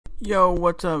Yo,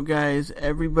 what's up, guys?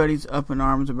 Everybody's up in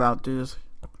arms about this.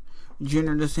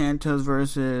 Junior dos Santos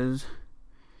versus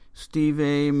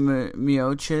Stipe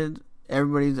Miocic.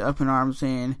 Everybody's up in arms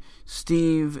saying this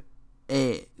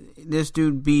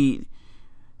dude beat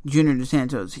Junior dos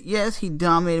Santos. Yes, he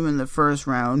dominated him in the first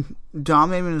round,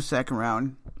 dominated him in the second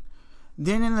round.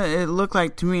 Then it looked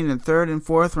like to me in the third and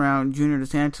fourth round, Junior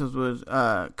dos Santos was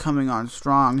coming on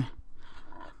strong.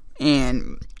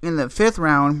 And in the fifth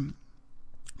round,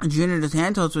 Junior dos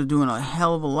Santos was doing a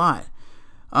hell of a lot.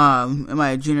 Am I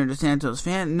a Junior dos Santos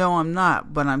fan? No, I'm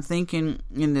not. But I'm thinking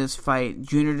in this fight,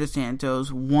 Junior dos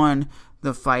Santos won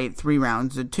the fight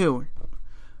 3-2.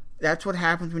 That's what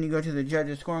happens when you go to the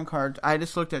judges' scoring cards. I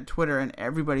just looked at Twitter and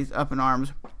everybody's up in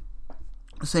arms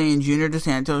saying Junior dos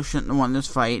Santos shouldn't have won this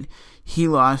fight. He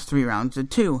lost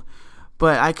 3-2.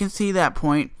 But I can see that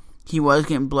point. He was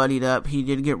getting bloodied up. He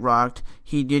did get rocked.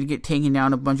 He did get taken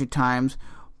down a bunch of times.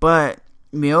 But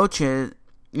Miocic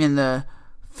in the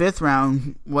fifth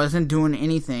round wasn't doing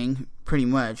anything, pretty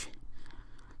much.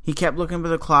 He kept looking at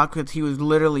the clock because he was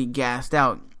literally gassed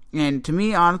out. And to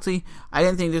me, honestly, I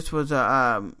didn't think this was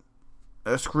a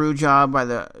screw job by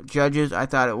the judges. I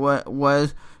thought it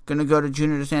was going to go to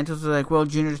Junior dos Santos. I was like, well,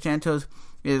 Junior dos Santos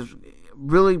is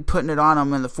really putting it on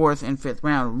him in the fourth and fifth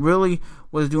round. Really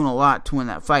was doing a lot to win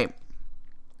that fight.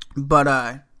 But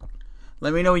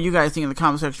let me know what you guys think in the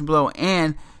comment section below.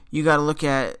 And you got to look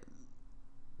at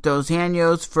Dos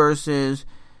Anjos versus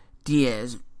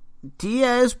Diaz.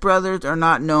 Diaz brothers are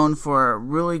not known for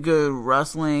really good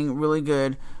wrestling, really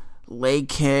good leg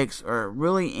kicks, or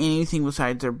really anything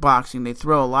besides their boxing. They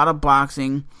throw a lot of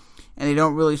boxing, and they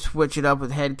don't really switch it up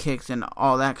with head kicks and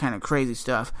all that kind of crazy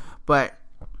stuff. But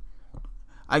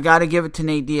I got to give it to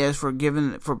Nate Diaz for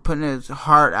putting his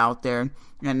heart out there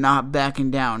and not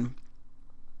backing down.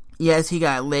 Yes, he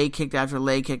got leg kick after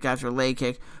leg kick after leg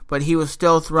kick, but he was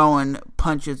still throwing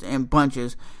punches and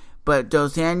bunches. But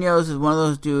Dos Anjos is one of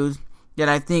those dudes that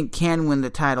I think can win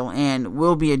the title and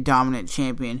will be a dominant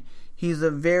champion. He's a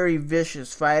very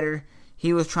vicious fighter.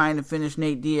 He was trying to finish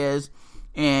Nate Diaz,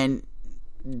 and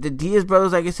the Diaz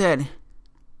brothers, like I said,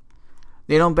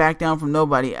 they don't back down from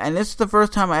nobody. And this is the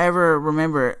first time I ever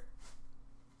remember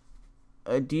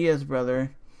a Diaz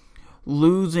brother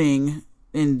losing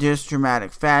in this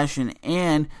dramatic fashion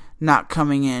and not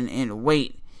coming in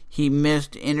weight. He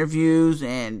missed interviews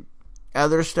and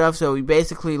other stuff, so he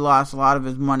basically lost a lot of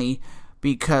his money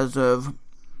because of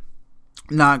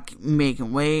not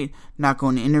making weight, not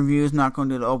going to interviews, not going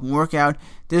to the open workout.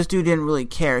 This dude didn't really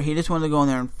care. He just wanted to go in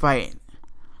there and fight.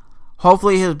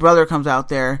 Hopefully his brother comes out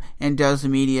there and does the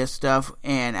media stuff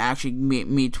and actually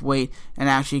meets weight and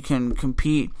actually can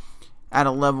compete at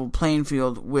a level playing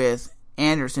field with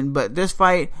Anderson. But this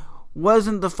fight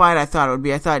wasn't the fight I thought it would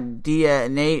be. I thought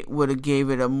Nate would have gave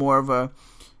it a more of a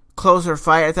closer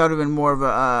fight. I thought it would have been more of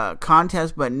a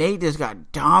contest, but Nate just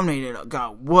got dominated,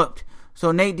 got whooped.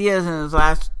 So Nate Diaz in his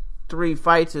last 3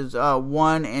 fights is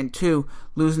 1 and 2,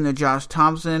 losing to Josh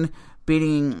Thompson,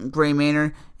 beating Gray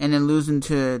Maynard, and then losing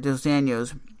to Dos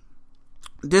Anjos.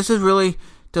 Dos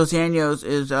Anjos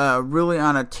is really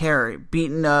on a tear,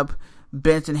 beating up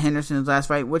Benson Henderson's last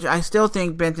fight, which I still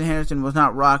think Benson Henderson was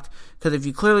not rocked, because if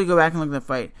you clearly go back and look at the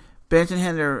fight, Benson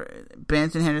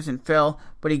Henderson fell,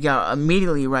 but he got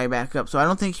immediately right back up, so I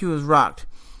don't think he was rocked.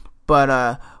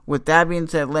 But with that being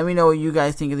said, let me know what you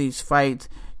guys think of these fights.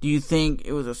 Do you think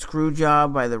it was a screw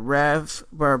job by the refs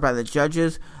or by the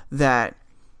judges that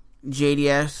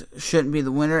JDS shouldn't be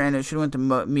the winner and it should have went to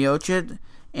Miocic?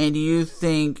 And do you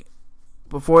think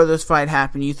before this fight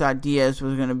happened, you thought Diaz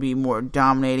was going to be more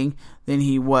dominating than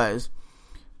he was?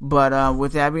 But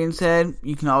with that being said,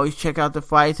 you can always check out the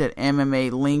fights at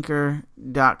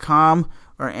MMAlinker.com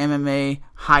or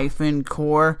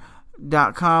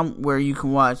MMA-core.com, where you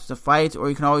can watch the fights, or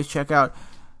you can always check out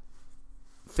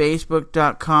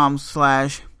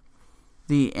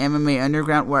Facebook.com/the MMA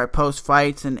Underground, where I post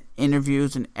fights and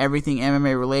interviews and everything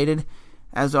MMA related.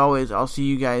 As always, I'll see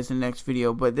you guys in the next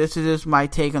video. But this is just my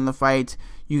take on the fights.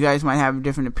 You guys might have a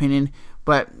different opinion,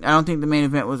 but I don't think the main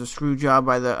event was a screw job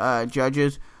by the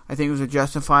judges. I think it was a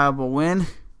justifiable win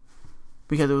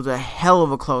because it was a hell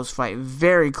of a close fight.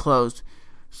 Very close.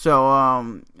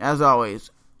 So, as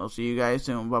always, I'll see you guys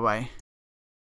soon. Bye-bye.